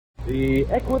The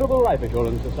Equitable Life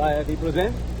Assurance Society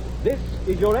presents This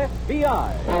is Your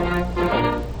FBI.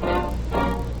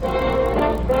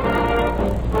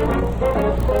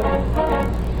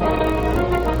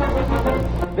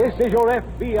 This is Your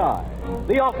FBI,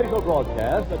 the official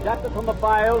broadcast adapted from the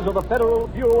files of the Federal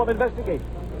Bureau of Investigation.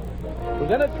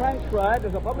 Presented transcribed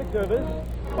as a public service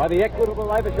by the Equitable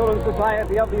Life Assurance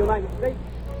Society of the United States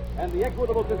and the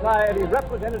Equitable Society's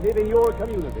representative in your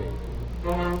community.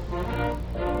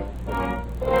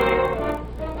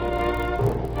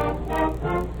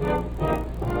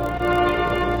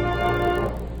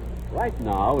 Right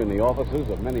now, in the offices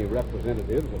of many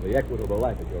representatives of the Equitable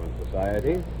Life Assurance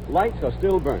Society, lights are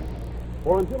still burning.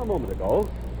 For until a moment ago,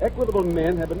 Equitable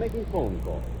men have been making phone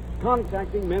calls,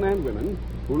 contacting men and women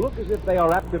who look as if they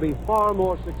are apt to be far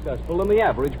more successful than the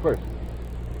average person.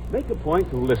 Make a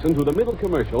point to listen to the middle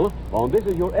commercial on This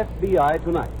Is Your FBI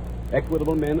Tonight.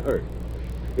 Equitable Men Urge.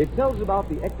 It tells about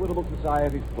the Equitable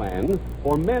Society's plan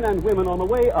for men and women on the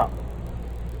way up.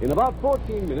 In about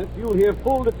 14 minutes, you'll hear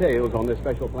full details on this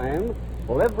special plan,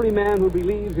 for every man who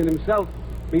believes in himself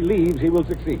believes he will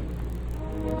succeed.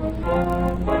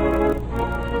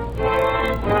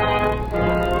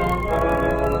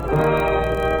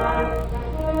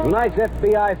 Tonight's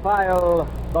FBI file,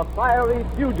 The Fiery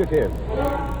Fugitives.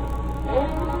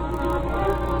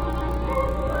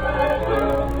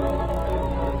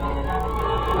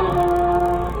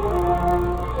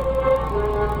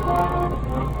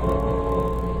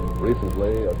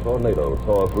 Recently, a tornado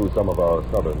tore through some of our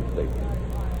southern states,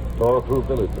 tore through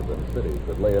villages and cities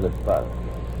that lay in its path,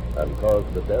 and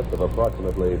caused the death of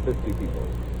approximately 50 people.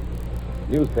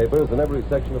 Newspapers in every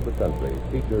section of the country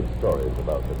featured stories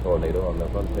about the tornado on their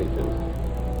front pages,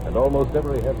 and almost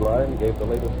every headline gave the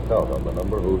latest count on the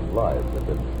number whose lives had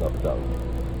been snuffed out.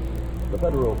 The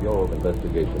Federal Bureau of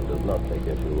Investigation does not take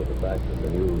issue with the fact that the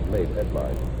news made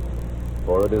headlines,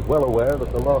 for it is well aware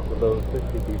that the loss of those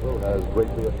 50 people has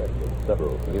greatly affected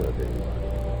several communities.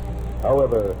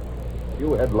 However,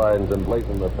 few headlines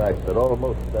emblazon the fact that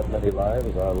almost that many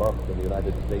lives are lost in the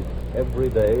United States every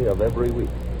day of every week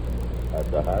at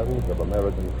the hands of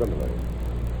American criminals.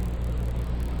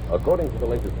 According to the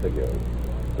latest figures,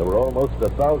 there were almost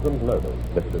 1,000 murders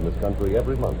committed in this country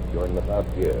every month during the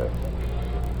past year.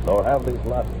 Nor have these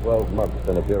last 12 months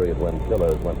been a period when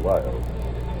killers went wild.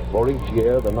 For each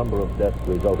year, the number of deaths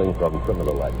resulting from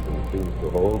criminal action seems to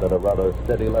hold at a rather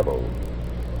steady level,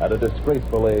 at a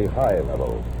disgracefully high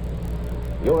level.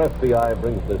 Your FBI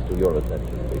brings this to your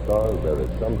attention because there is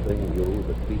something you,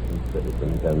 the decent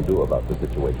citizen, can do about the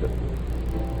situation.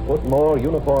 Put more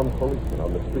uniformed policemen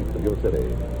on the streets of your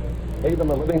city. Pay them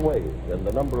a living wage, and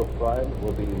the number of crimes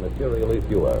will be materially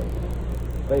fewer.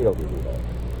 Fail to do that,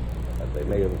 and they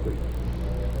may increase.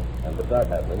 And if that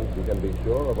happens, you can be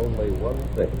sure of only one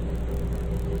thing.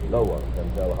 No one can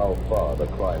tell how far the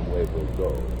crime wave will go,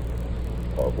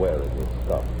 or where it will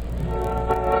stop.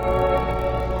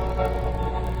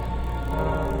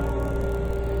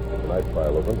 Tonight's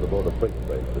file opens aboard a freight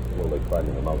train that's slowly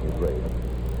climbing a mountain grade.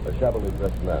 A shabbily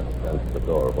dressed man stands at the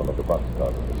door of one of the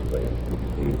boxcars of this train.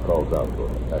 He calls out to a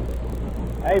companion.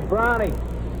 Hey, Brownie.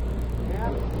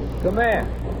 Yeah? Come here.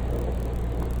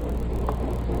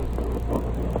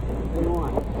 What do you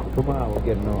want? Come on, we're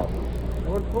getting off.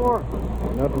 What for?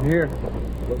 Nothing here.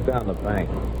 Look down the bank.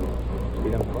 See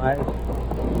them fires?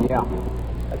 Yeah.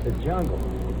 That's a jungle.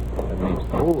 That means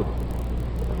food.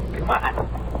 Come on.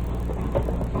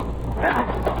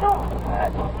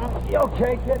 You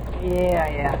okay, kid?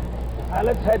 Yeah. All right,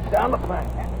 let's head down the bank.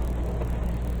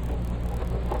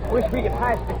 Wish we could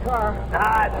heist the car.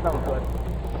 Nah, that's no good.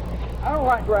 I don't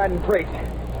like riding freight.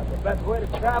 That's the best way to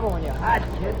travel when you're hot,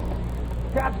 kid.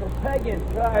 Cops will peg you in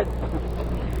cars.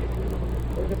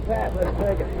 There's a path, let's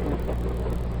take it.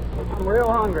 I'm real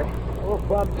hungry. We'll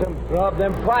grub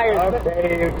them fires.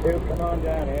 Okay, you two, come on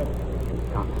down here.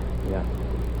 Yeah.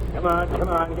 Come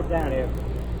on, get down here.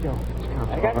 I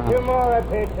got two more up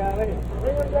here, Charlie.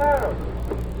 Bring them down.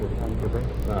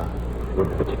 Good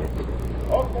for chance.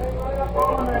 Okay, right up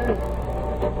on there.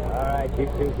 All right, you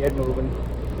two, get moving.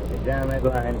 Get down that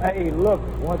line. Hey, look,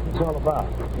 what's this all about?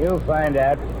 You'll find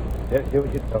out. Just do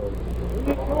what you're told. We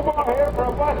need two more here for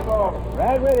a bus home.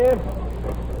 Right with you.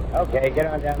 Okay, get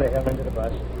on down the hill into the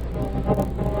bus.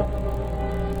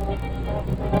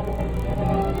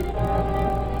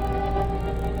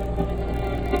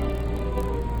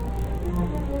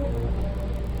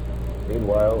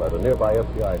 Meanwhile, at a nearby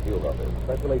FBI field office,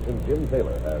 Special Agent Jim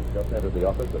Taylor has just entered the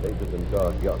office of Agent in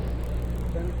Charge Young.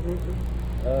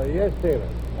 Yes, Taylor.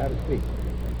 Have a seat.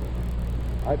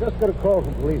 I just got a call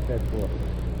from police headquarters.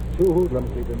 Two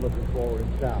hoodlums we've been looking for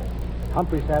in town.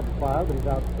 Humphrey's had the file, but he's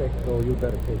out sick, so you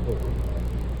better take over.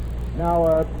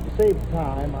 Now, to save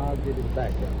time, I'll give you the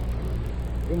background.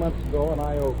 2 months ago, an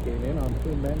I.O. came in on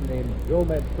 2 men named Joe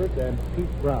Medford and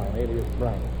Pete Brown, alias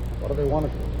Brown. What do they want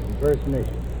to do?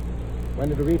 Impersonation.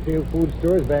 Went to the retail food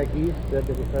stores back east, said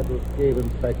they were federal scale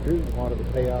inspectors, wanted to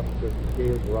pay off because the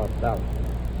scales were off balance.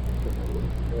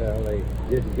 Well, they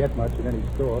didn't get much in any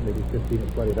store, maybe $15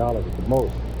 or $20 at the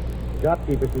most. The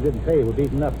shopkeepers who didn't pay were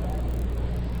beaten up.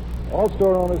 All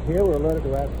store owners here were alerted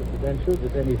to ask for credentials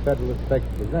if any federal inspector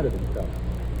presented himself.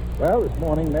 Well, this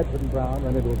morning, Medford and Brown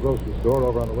went into a grocery store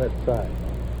over on the west side.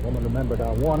 The woman remembered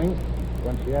our warning.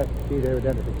 When she asked to see their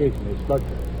identification, they slugged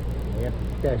her. And they emptied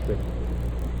the cash register.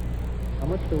 How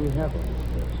much do we have on this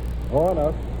list? Oh,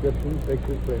 enough. Descriptions,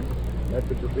 pictures, prints.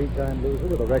 Medford's a 3-time loser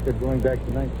with a record going back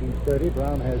to 1930.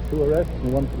 Brown has 2 arrests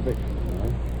and 1 conviction.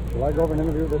 Shall I go over and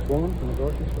interview this woman from the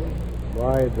grocery store?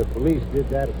 Why, the police did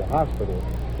that at the hospital.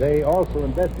 They also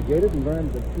investigated and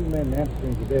learned that 2 men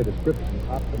answering to their description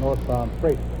hopped the northbound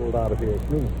freight pulled out of here at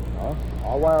noon.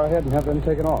 I'll wire ahead and have them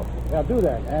taken off. Yeah, do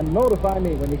that. And notify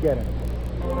me when you get in.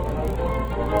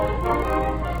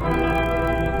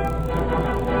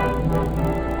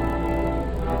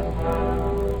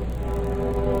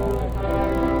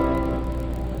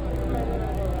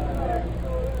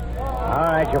 All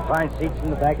right, you'll find seats in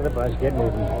the back of the bus. Get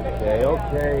moving.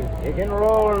 Okay. You can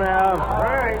roll now. All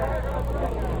right.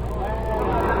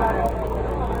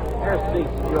 There's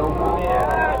seats, Joe.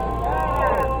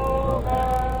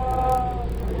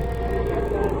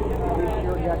 You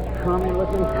sure got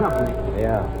crummy-looking company.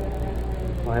 Yeah.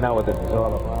 Find out what this is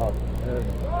all about.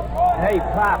 Hey,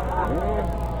 Pop.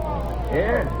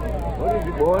 Yeah? What is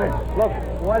it, boy? Look,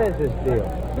 what is this deal?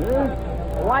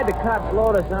 Why'd the cops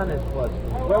load us on this bus?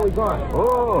 Where are we going?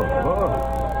 Oh.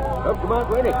 Up to Mount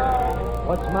Rennick.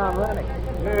 What's Mount Rennick?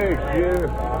 Yes,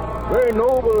 very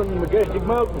noble and majestic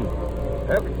mountain.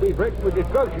 Happens to be threatened with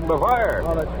destruction by fire.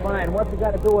 Oh, that's fine. What's it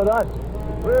got to do with us?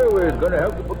 Well, we're going to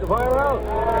help you put the fire out.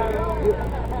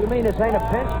 You mean this ain't a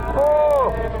pinch?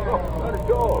 Oh, not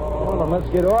at all. Well, then let's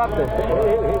get off this. Hey,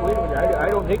 wait a minute. I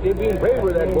don't think they'd be in favor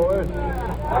of that, boy.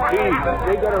 See,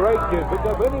 they got a right to pick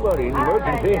up anybody in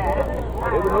emergency.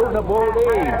 They've been loading up all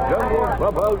day. Jungles,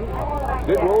 clubhouses,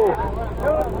 Skid Row.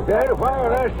 They had a fire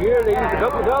last year. They used a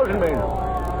couple of 1,000 men.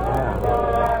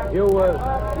 You done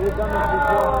this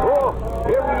before? Oh,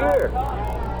 every year.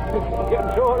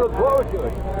 Getting so I look forward to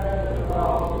it.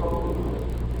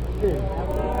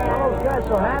 Oh, guys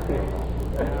so happy.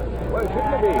 Why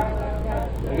shouldn't it be?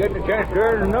 They get the chance to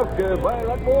earn enough to buy a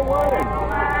lot more wine.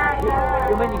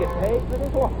 You mean you get paid for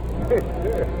this? Yes,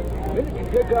 sir. Minute you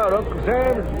check out, Uncle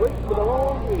Sam is waiting for the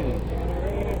long meeting.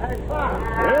 Hey, Pop.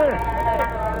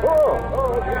 Yeah?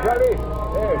 Oh, that's you, Charlie.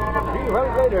 See you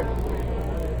fellas later.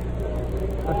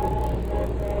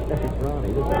 Hey,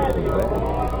 Brownie, this is pretty bad.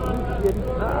 You kidding?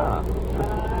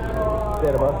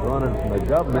 Instead of us running from the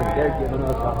government, they're giving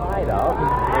us a hideout and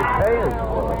they pay us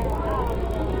for it.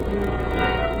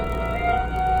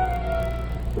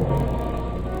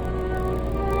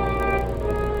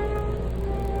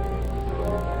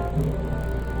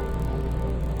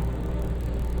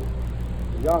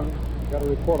 Young, got a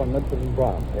report on Medford and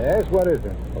Brown. Yes, what is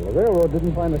it? Well, the railroad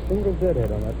didn't find a single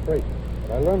deadhead on that freight.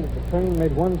 But I learned that the train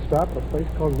made one stop at a place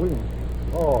called Williams.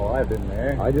 Oh, I've been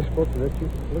there. I just spoke to the chief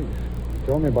of police. He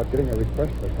told me about getting a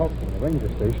request for help from the ranger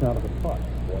station out of the park.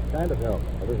 What kind of help?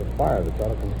 Well, there's a fire that's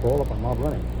out of control up on Mount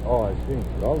Rennick. Oh, I see.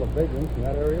 But all the vagrants in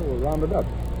that area were rounded up.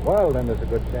 Well, then there's a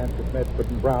good chance that Medford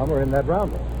and Brown were in that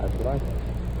roundup. That's what I think.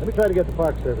 Let me try to get the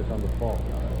Park Service on the phone.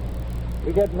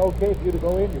 We get an okay for you to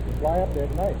go in. You can fly up there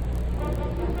tonight.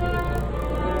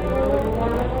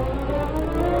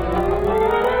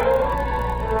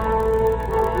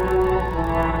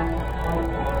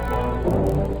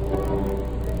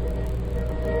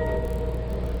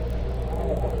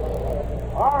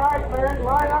 All right, man,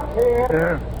 line up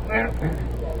here.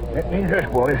 That means us,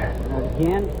 boys.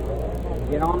 Again,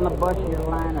 get on the bus, you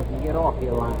line up. You get off,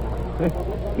 you line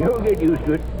up. You'll get used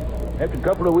to it. After a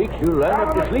couple of weeks, you'll line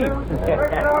up to sleep. No,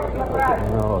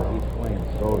 he's playing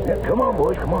soldier. Yeah, come on,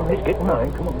 boys. Come on. Let's get in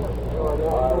line. Come on.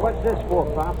 What's this for,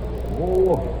 Pop?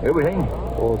 Oh, everything.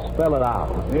 Oh, spell it out.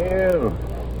 Yeah.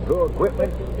 Throw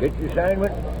equipment, get your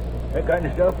assignment, that kind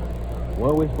of stuff.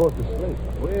 Where are we supposed to sleep?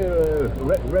 Well,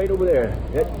 right over there.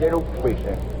 That open space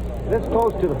there. This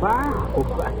close to the fire?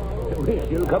 We're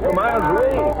still a couple of miles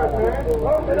away.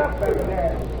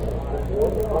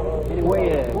 Anyway,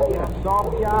 get a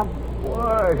soft job?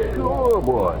 Why, sure,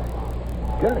 boy.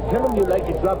 Tell them you like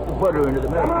to drop the butter into the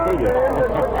mashed potatoes.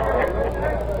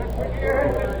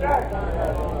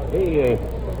 Hey,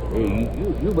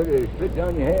 you better split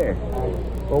down your hair.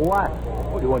 For what?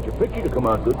 Well, you want your picture to come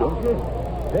out good, don't you?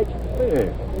 That's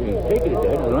fair. You ain't taking it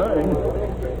down the line.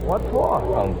 What for?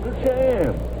 Uncle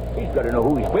Sam. He's got to know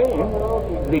who he's paying.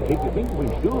 They take your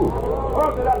fingerprints, too.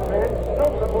 Close it up, man.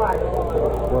 Don't supply.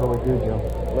 What do we do, Joe?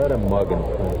 Let him mug him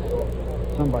first.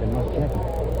 Somebody must check him.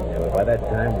 Yeah, but by that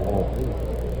time, we won't be.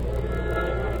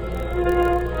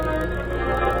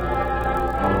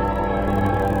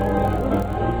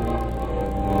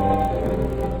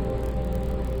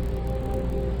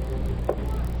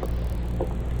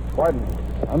 Pardon.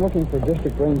 I'm looking for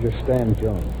District Ranger Stan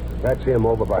Jones. That's him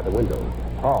over by the window.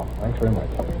 Oh, thanks very much.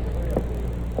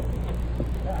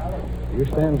 You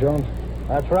Stan Jones?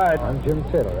 That's right. I'm Jim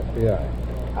Taylor, FBI.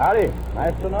 Howdy.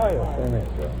 Nice to know you. Same here,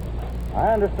 Joe.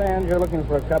 I understand you're looking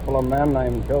for a couple of men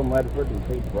named Joe Medford and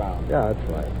Pete Brown. Yeah,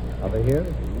 that's right. Are they here?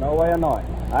 No way of knowing.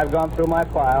 I've gone through my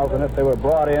files, and if they were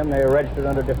brought in, they were registered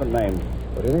under different names.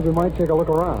 But do you think we might take a look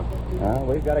around?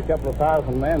 We've got a couple of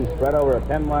thousand men spread over a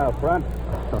 10-mile front.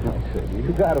 I see.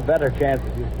 You got a better chance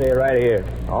if you stay right here.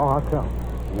 Oh, how come?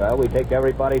 Well, we take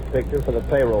everybody's picture for the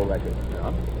payroll records.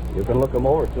 Yeah. You can look them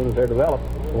over as soon as they're developed.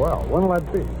 Well, when will that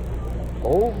be?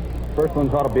 Oh, first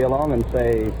one's ought to be along in,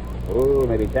 say,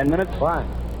 maybe 10 minutes. Fine.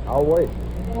 I'll wait.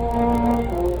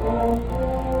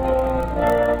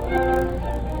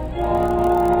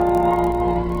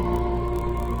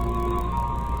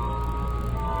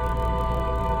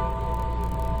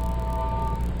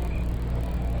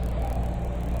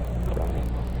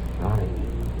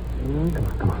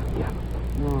 Come on. Yeah.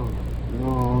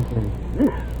 No, okay.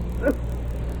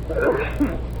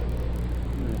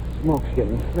 Smoke's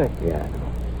getting thick. Yeah, I know.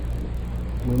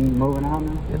 We need moving out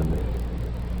now? In a minute.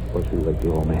 First, we'll let the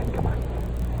old man come on.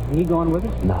 Are you going with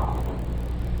us? No.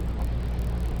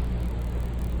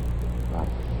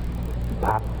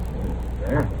 Pop.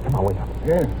 Yeah. Come on, wait up.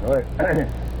 Yeah, all right.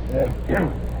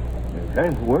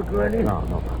 Time for work already? No,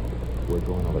 Pop. We're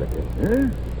going over there. Huh?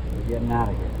 We're getting out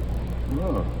of here.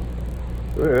 Oh.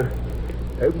 Well,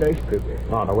 have a nice trip there.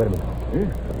 No, wait a minute. Yeah?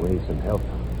 We need some help.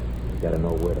 We gotta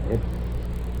know where to head.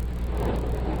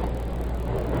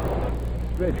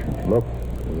 Directions. Look,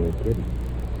 you ain't kidding.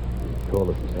 You told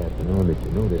us this afternoon that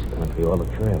you knew this country, all the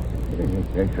trails.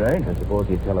 That's right. I suppose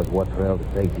you tell us what trail to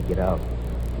take to get out.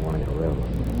 You want to get a railroad.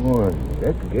 Oh,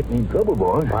 that could get me in trouble,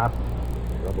 boys. Pop,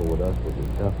 trouble with us would be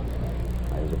tough.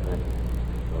 I was a friend.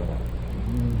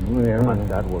 Well, Come on,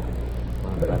 start working.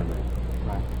 Come on, got a minute.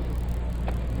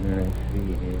 Let's see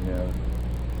here now.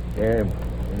 Yeah,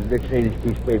 let's say this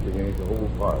piece of paper here is the whole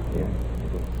park, yeah?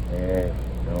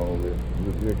 No,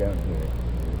 we're down here.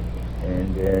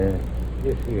 And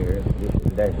this here, this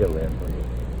is that hill there for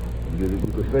you. You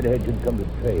go straight ahead and come to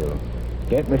the trail.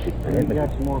 Can't miss it. Have you got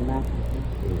some more maps?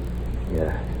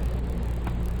 Yeah.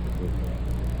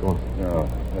 Go on. No,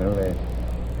 well,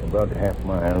 about a half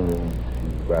mile,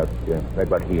 about right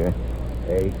about here.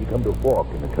 You come to a fork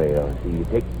in the trail. See, you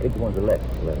take the one to the left.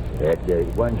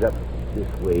 It winds up this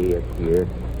way up here,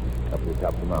 up to the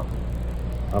top of the mountain.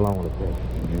 How long will it take?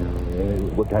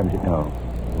 What time is it now?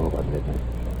 Oh, about midnight.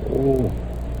 Oh,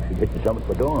 should hit the summit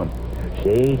for dawn.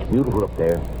 Say, it's beautiful up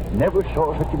there. Never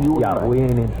saw such a view. Yeah, we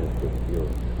ain't interested.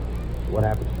 What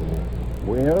happens to me?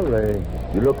 Well,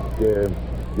 you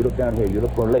look down here. You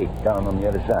look for a lake down on the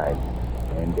other side,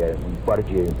 and spot it.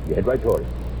 You head right toward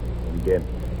it.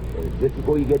 And just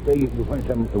before you get there, you'll find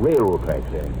some railroad tracks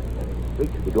there.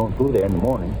 Streets will be going through there in the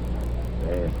morning.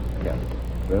 Yeah.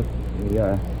 Well, here you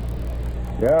are.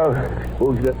 Now,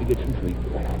 suppose you let me get some sleep.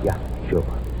 Yeah, sure.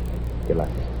 Good luck.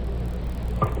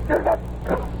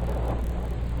 Come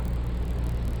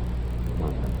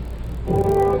on.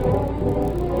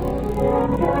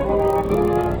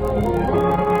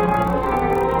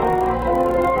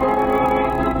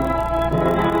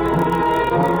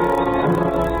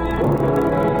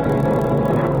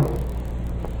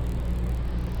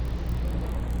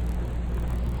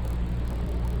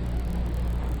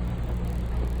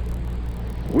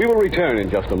 We will return in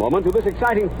just a moment to this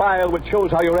exciting file which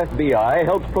shows how your FBI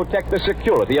helps protect the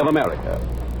security of America.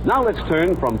 Now let's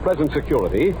turn from present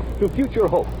security to future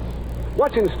hopes.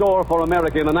 What's in store for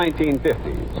America in the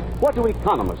 1950s? What do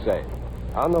economists say?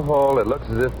 On the whole, it looks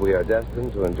as if we are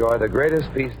destined to enjoy the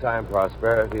greatest peacetime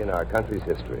prosperity in our country's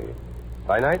history.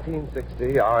 By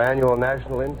 1960, our annual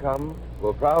national income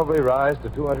will probably rise to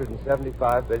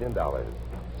 $275 billion,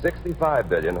 $65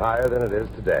 billion higher than it is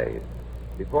today.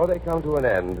 Before they come to an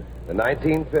end, the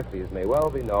 1950s may well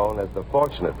be known as the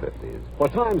fortunate 50s. For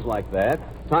times like that,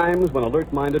 times when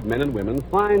alert-minded men and women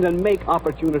find and make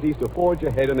opportunities to forge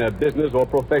ahead in their business or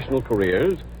professional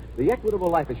careers, the Equitable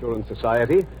Life Assurance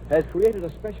Society has created a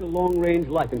special long-range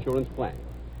life insurance plan.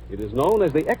 It is known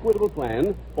as the Equitable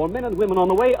Plan for men and women on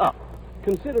the way up.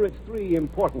 Consider its three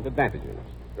important advantages.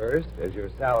 First, as your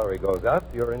salary goes up,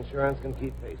 your insurance can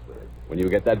keep pace with it. When you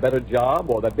get that better job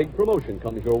or that big promotion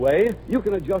comes your way, you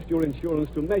can adjust your insurance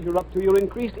to measure up to your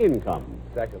increased income.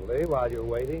 Secondly, while you're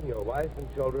waiting, your wife and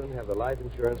children have the life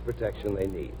insurance protection they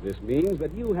need. This means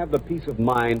that you have the peace of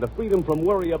mind, the freedom from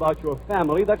worry about your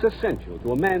family that's essential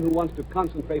to a man who wants to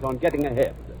concentrate on getting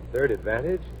ahead. Third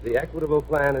advantage, the Equitable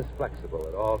plan is flexible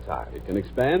at all times. It can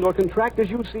expand or contract as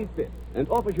you see fit and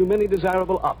offers you many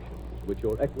desirable options, which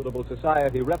your Equitable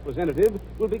Society representative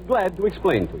will be glad to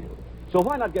explain to you. So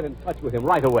why not get in touch with him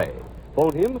right away?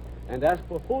 Phone him and ask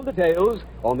for full details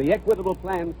on the Equitable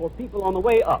plan for people on the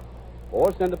way up.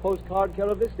 Or send a postcard care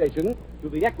of this station to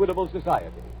the Equitable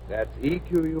Society. That's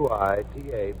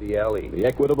EQUITABLE. The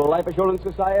Equitable Life Assurance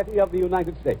Society of the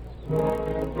United States.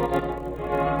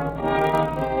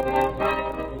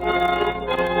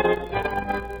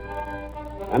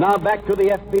 And now back to the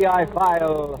FBI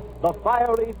file, The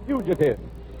Fiery Fugitives.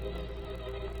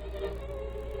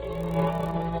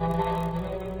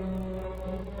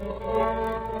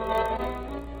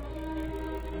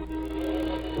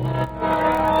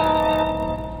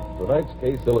 Tonight's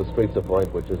case illustrates a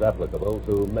point which is applicable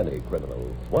to many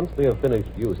criminals. Once they have finished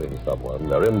using someone,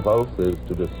 their impulse is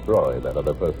to destroy that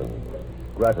other person.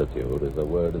 Gratitude is a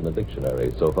word in the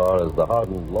dictionary so far as the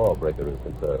hardened lawbreaker is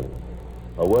concerned.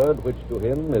 A word which to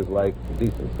him is like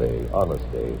decency,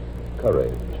 honesty,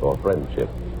 courage, or friendship.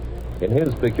 In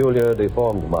his peculiar,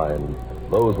 deformed mind,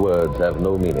 those words have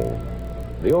no meaning.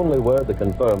 The only word the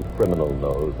confirmed criminal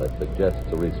knows that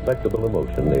suggests a respectable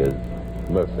emotion is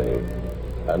mercy.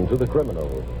 And to the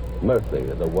criminal, mercy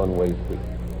is a one-way street.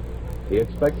 He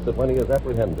expects that when he is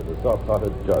apprehended, a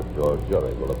soft-hearted judge or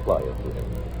jury will apply it to him.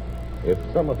 If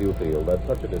some of you feel that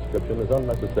such a description is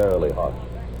unnecessarily harsh,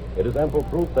 it is ample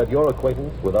proof that your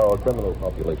acquaintance with our criminal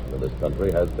population in this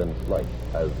country has been slight,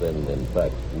 has been, in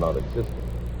fact, non-existent.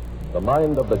 The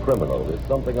mind of the criminal is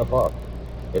something apart.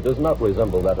 It does not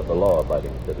resemble that of the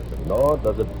law-abiding citizen, nor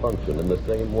does it function in the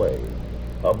same way.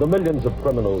 Of the millions of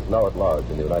criminals now at large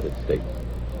in the United States,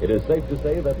 it is safe to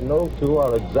say that no two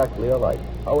are exactly alike.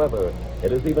 However,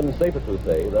 it is even safer to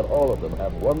say that all of them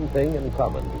have one thing in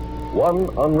common, one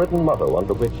unwritten motto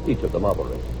under which each of them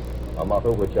operates. A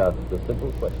motto which asks a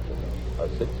simple question, a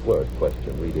six-word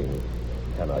question reading,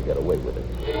 "Can I get away with it?"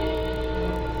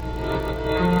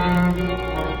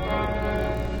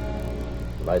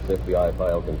 Tonight's FBI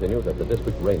file continues at the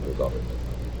District Ranger's office.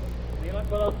 You look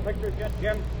for those pictures yet,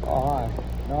 Jim? Oh,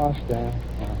 no, Stan.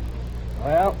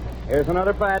 Well, here's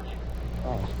another batch.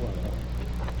 Oh, splendid.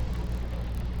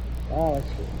 Oh, let's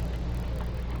see.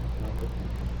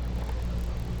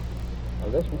 Oh,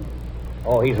 this one?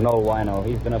 Oh, he's an old wino.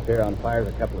 He's been up here on fires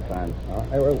a couple of times.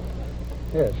 Hey, wait.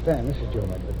 Here, Stan, this is Joe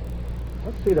Medford.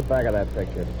 Let's see the back of that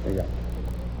picture. Here you go.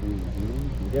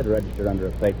 Mm-hmm. He did register under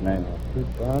a fake name.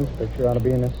 Pete Brown's picture ought to be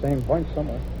in the same point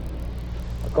somewhere.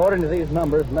 According to these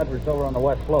numbers, Medford's over on the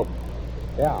west slope.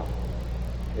 Yeah.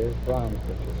 Here's Brown's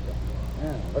picture, Stan.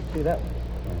 Yeah, let's see that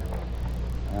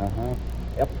one. Uh-huh.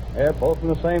 Yep, they're both in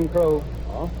the same crew.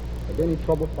 Oh? Have you any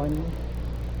trouble finding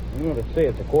them? Let's see,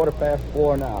 it's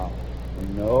 4:15 now.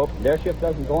 Nope, their shift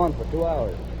doesn't go on for 2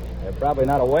 hours. They're probably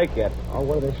not awake yet. Oh,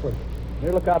 where are they sleeping?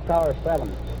 Near Lookout Tower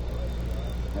 7.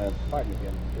 Pardon me,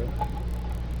 Jim. Sure.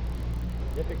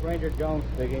 District Ranger Jones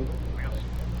speaking. Wilson.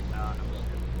 No.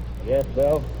 Yes,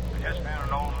 Bill? I just found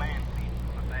an old man bleeding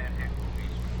from a bad head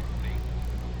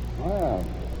wound. Well,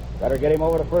 better get him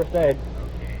over to first aid.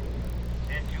 Okay.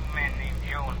 Said two men named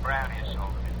Joe and Brown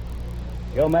assaulted him.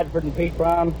 Joe Medford and Pete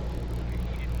Brown. He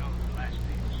didn't know the last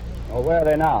names. Well, where are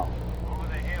they now? Over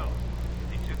the hill.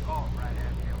 They took off right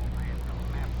after the old man fell a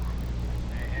map for them.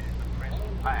 They're headed for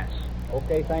Crescent Pass.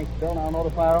 Okay, thanks, Bill. Now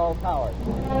notify all towers.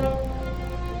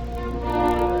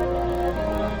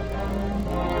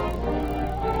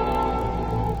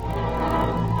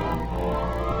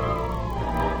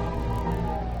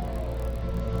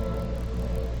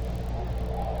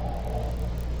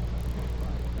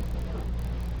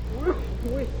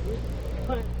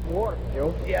 Water,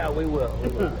 Joe. Yeah, we will.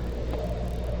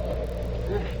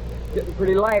 Getting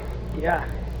pretty light. Yeah.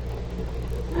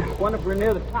 Wonder if we're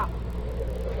near the top.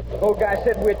 Old guy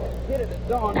said we'd hit it at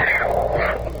dawn.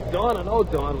 Dawn or no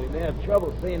dawn, we may have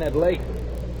trouble seeing that lake.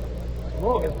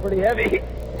 Smoke is pretty heavy.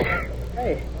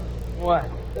 Hey, What?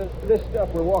 this stuff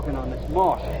we're walking on, this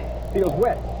moss, feels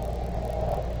wet.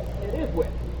 It is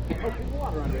wet. Must be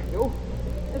water under it, Joe.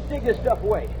 Let's dig this stuff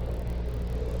away.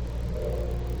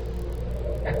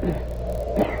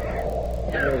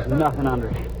 There's nothing under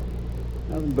it.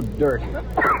 Nothing but dirt.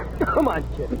 Come on,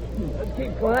 kid. Let's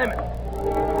keep climbing.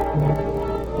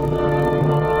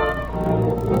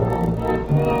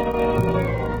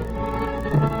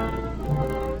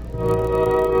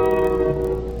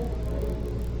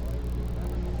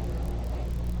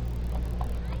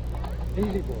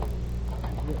 Easy, boy.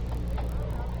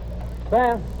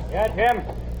 Sam, Yeah, Jim?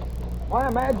 am I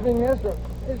imagining this, or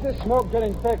is this smoke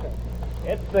getting thicker?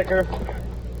 It's thicker.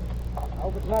 I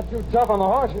hope it's not too tough on the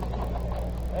horses.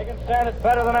 They can stand it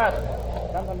better than us.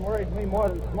 Something worries me more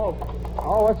than smoke.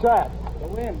 Oh, what's that? The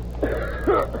wind.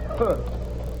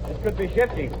 This could be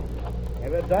shifting.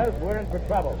 If it does, we're in for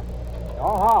trouble.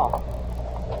 Oh, how?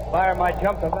 Fire might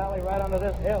jump the valley right onto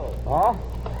this hill. Oh?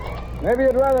 Maybe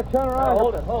you'd rather turn around.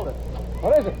 Hold it, hold it.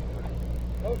 What is it?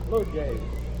 Those blue jays.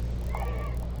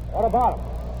 What about them?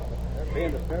 They're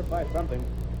being disturbed by something.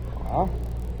 Huh?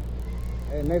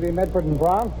 Hey, maybe Medford and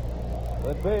Brown?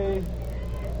 Could be.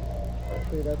 Let's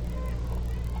see, that's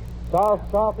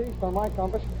southeast on my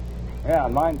compass. Yeah,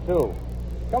 mine too.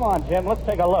 Come on, Jim, let's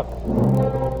take a look.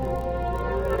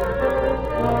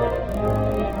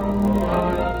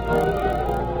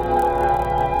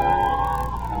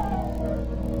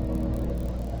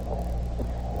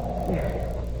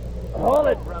 Hold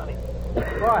it, Brownie.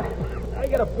 Why? I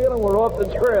get a feeling we're off the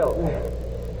trail.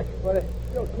 But it's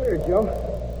still clear, Joe.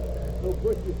 No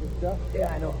bushes and stuff.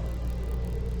 Yeah, I know.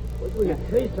 Wish we could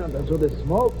see something through this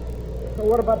smoke. So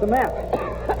what about the map?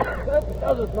 That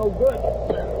does us no good.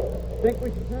 Think we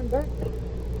should turn back?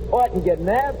 What, and get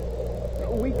nabbed?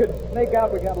 We could make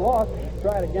out we got lost.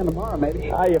 Try it again tomorrow,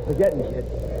 maybe. Ah, you're forgetting, kid.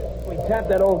 We tapped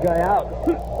that old guy out.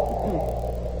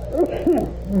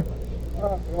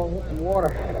 We'll hit some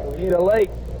water. We need a lake.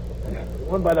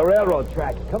 One by the railroad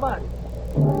tracks. Come on.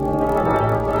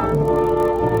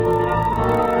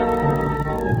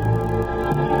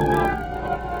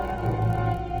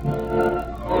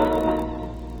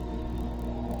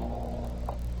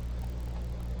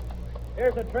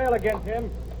 Here's the trail again,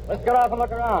 Tim. Let's get off and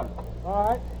look around. All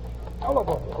right.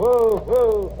 Whoa,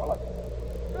 whoa.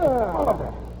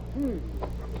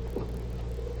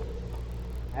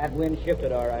 That wind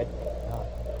shifted all right.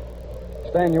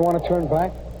 Stan, you want to turn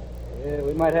back? Yeah,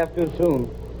 we might have to soon.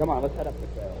 Come on, let's head up the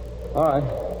trail. All right.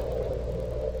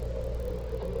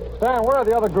 Stan, where are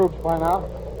the other groups by now?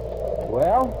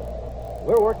 Well,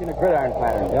 we're working a gridiron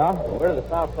pattern. Yeah? We're to the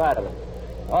south side of it.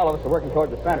 All of us are working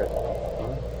toward the center.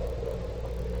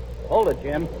 Hold it,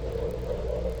 Jim.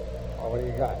 Oh, what do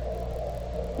you got?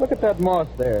 Look at that moss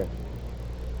there.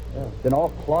 Yeah. It's been all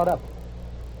clawed up.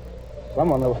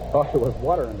 Someone thought there was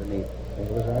water underneath. Think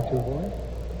it was our two boys?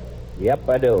 Yep,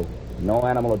 I do. No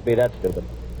animal would be that stupid.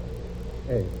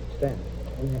 Hey, Stan,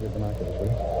 we have your binoculars, will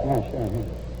you? Yeah, sure. Here.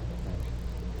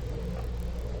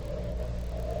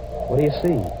 What do you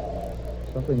see?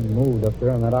 Something moved up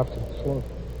there on that opposite slope.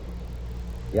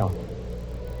 Yeah.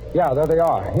 Yeah, there they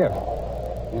are. Here.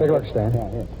 Take a look, Stan. Yeah,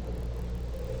 here.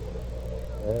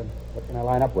 What can I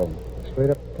line up with? Straight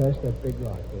up past that big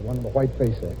rock, the one with the white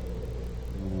face there.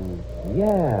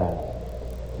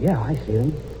 Yeah, I see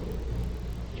them.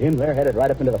 Jim, they're headed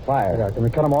right up into the fire. Yeah, can we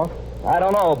cut them off? I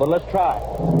don't know, but let's try.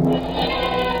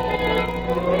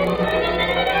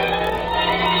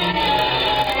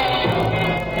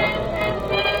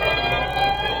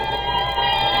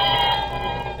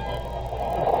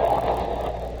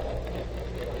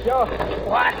 Joe.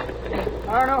 What?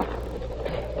 I don't know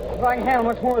if I can handle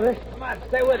much more of this. Come on,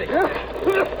 stay with it.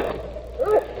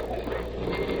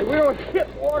 If we don't hit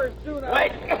water soon,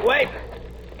 Wait.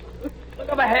 Look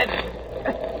up ahead.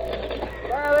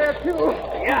 Fire there, too.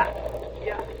 Yeah.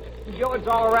 Joe, it's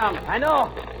all around. I know.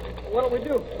 What'll we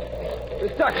do?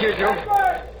 We're stuck here, Joe.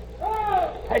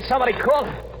 Hey, somebody called.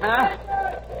 Huh?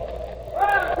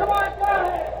 Come on, down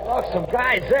here. Oh, some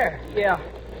guys there. Yeah.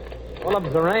 One of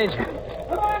them's a ranger.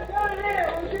 Come on down here.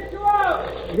 We'll get you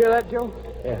out. You hear that, Joe?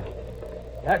 Yeah.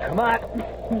 Yeah, come on.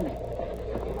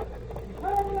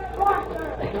 Over that rock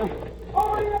there.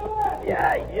 Over to your left.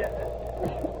 Yeah.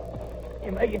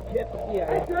 You make it, kid?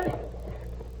 Yeah. Good.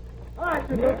 All right,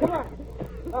 Junior, come on.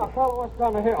 Now, follow us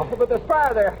down the hill. But there's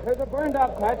fire there. There's a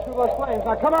burned-out patch through those flames.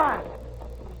 Now, come on.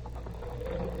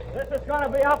 This is going to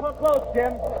be awful close,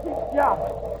 Jim. Yeah.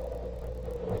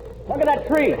 Look at that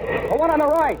tree. The one on the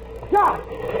right. Yeah.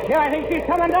 Yeah, I think she's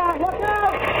coming down. Look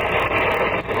out!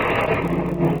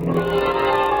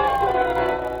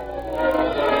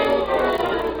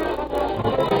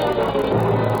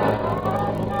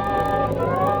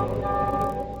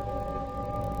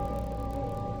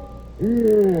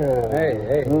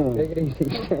 Hey, take it easy,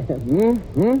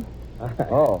 Stan.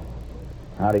 Oh.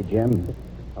 Howdy, Jim.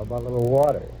 How about a little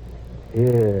water?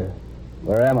 Yeah.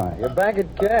 Where am I? You're back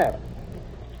at camp.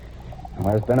 Well,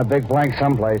 there's been a big blank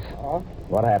someplace. Oh?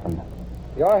 What happened?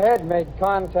 Your head made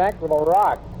contact with a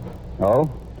rock. Oh?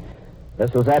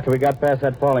 This was after we got past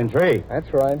that falling tree.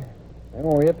 That's right. Then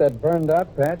when we hit that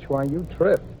burned-out patch, why, you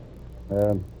tripped.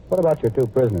 What about your two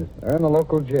prisoners? They're in the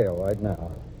local jail right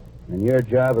now. And your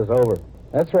job is over.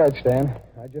 That's right, Stan.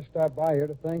 I just stopped by here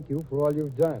to thank you for all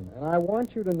you've done. And I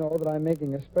want you to know that I'm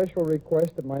making a special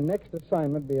request that my next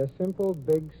assignment be a simple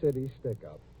big city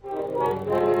stick-up.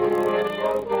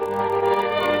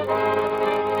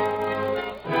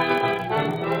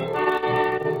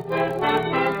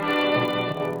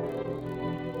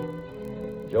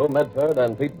 Joe Medford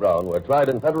and Pete Brown were tried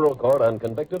in federal court and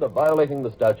convicted of violating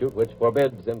the statute which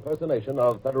forbids impersonation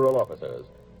of federal officers.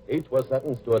 Each was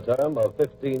sentenced to a term of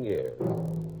 15 years.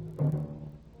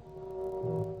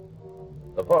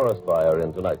 The forest fire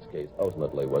in tonight's case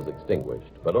ultimately was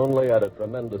extinguished, but only at a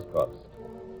tremendous cost.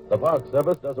 The Park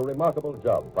Service does a remarkable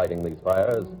job fighting these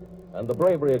fires, and the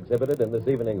bravery exhibited in this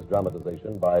evening's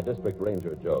dramatization by District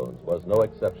Ranger Jones was no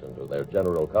exception to their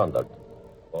general conduct.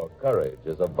 For courage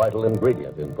is a vital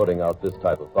ingredient in putting out this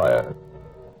type of fire.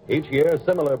 Each year,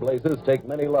 similar blazes take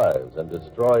many lives and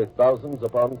destroy thousands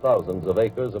upon thousands of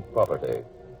acres of property.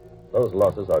 Those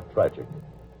losses are tragic,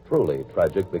 truly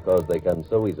tragic, because they can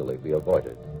so easily be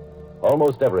avoided.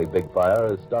 Almost every big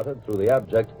fire is started through the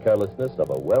abject carelessness of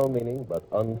a well-meaning but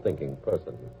unthinking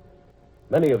person.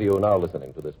 Many of you now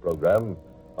listening to this program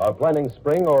are planning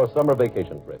spring or summer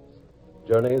vacation trips.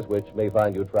 Journeys which may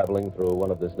find you traveling through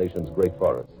one of this nation's great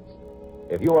forests.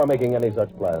 If you are making any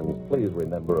such plans, please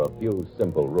remember a few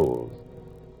simple rules.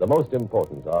 The most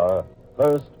important are,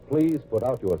 first, please put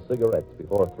out your cigarettes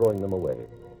before throwing them away.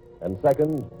 And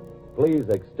second, please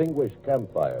extinguish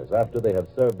campfires after they have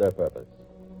served their purpose.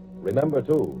 Remember,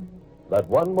 too, that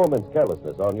one moment's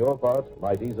carelessness on your part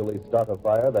might easily start a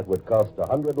fire that would cost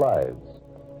 100 lives.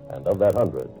 And of that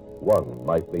 100, one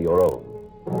might be your own.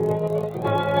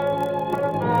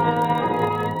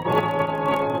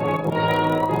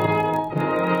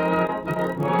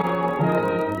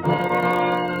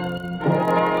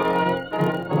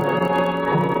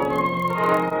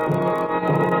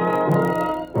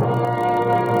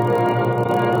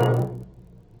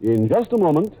 In just a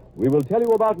moment, we will tell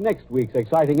you about next week's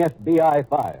exciting FBI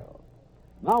file.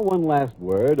 Now, one last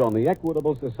word on the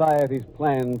Equitable Society's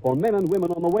plan for men and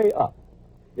women on the way up.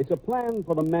 It's a plan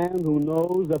for the man who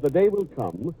knows that the day will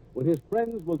come when his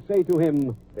friends will say to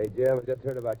him, Say, Jim, I just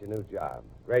heard about your new job.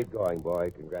 Great going,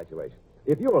 boy. Congratulations.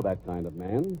 if you're that kind of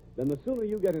man, then the sooner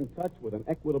you get in touch with an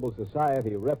Equitable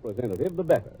Society representative, the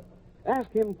better.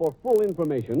 Ask him for full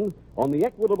information on the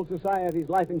Equitable Society's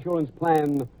life insurance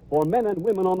plan for men and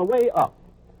women on the way up.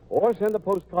 Or send a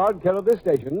postcard care of this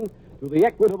station to the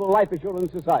Equitable Life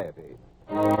Assurance Society.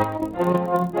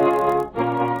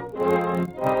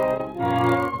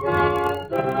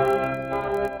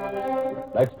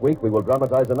 Next week, we will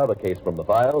dramatize another case from the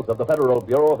files of the Federal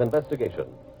Bureau of Investigation.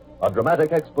 A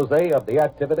dramatic expose of the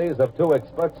activities of two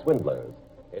expert swindlers.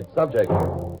 Its subject,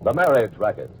 the marriage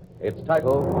racket. Its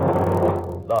title,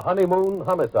 The Honeymoon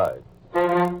Homicide.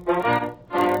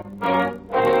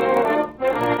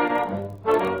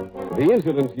 The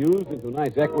incidents used in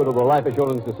tonight's Equitable Life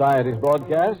Assurance Society's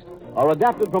broadcast are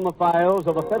adapted from the files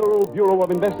of the Federal Bureau of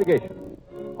Investigation.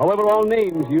 However, all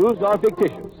names used are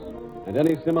fictitious, and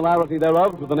any similarity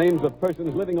thereof to the names of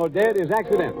persons living or dead is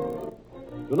accidental.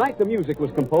 Tonight, the music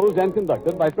was composed and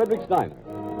conducted by Frederick Steiner.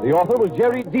 The author was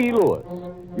Jerry D. Lewis.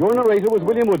 Your narrator was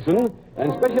William Woodson,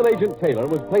 and Special Agent Taylor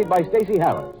was played by Stacey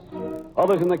Harris.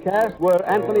 Others in the cast were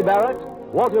Anthony Barrett,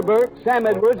 Walter Burke, Sam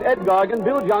Edwards, Ed Gargan,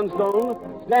 Bill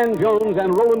Johnstone, Stan Jones,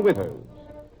 and Rowan Withers.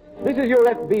 This Is Your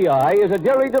FBI is a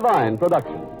Jerry Devine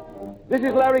production. This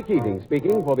is Larry Keating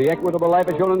speaking for the Equitable Life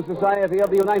Assurance Society of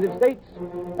the United States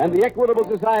and the Equitable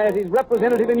Society's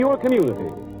representative in your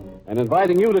community, and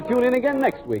inviting you to tune in again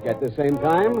next week at the same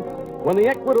time when the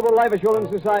Equitable Life Assurance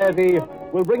Society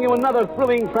will bring you another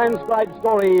thrilling transcribed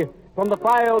story from the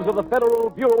files of the Federal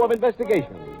Bureau of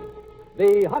Investigation.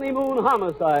 The Honeymoon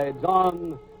Homicides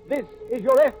on This Is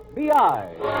Your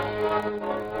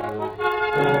FBI.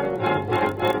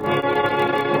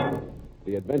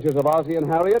 The Adventures of Ozzie and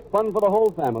Harriet, fun for the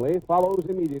whole family, follows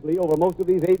immediately over most of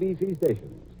these ABC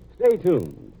stations. Stay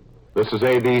tuned. This is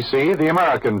ABC, the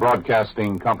American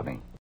Broadcasting Company.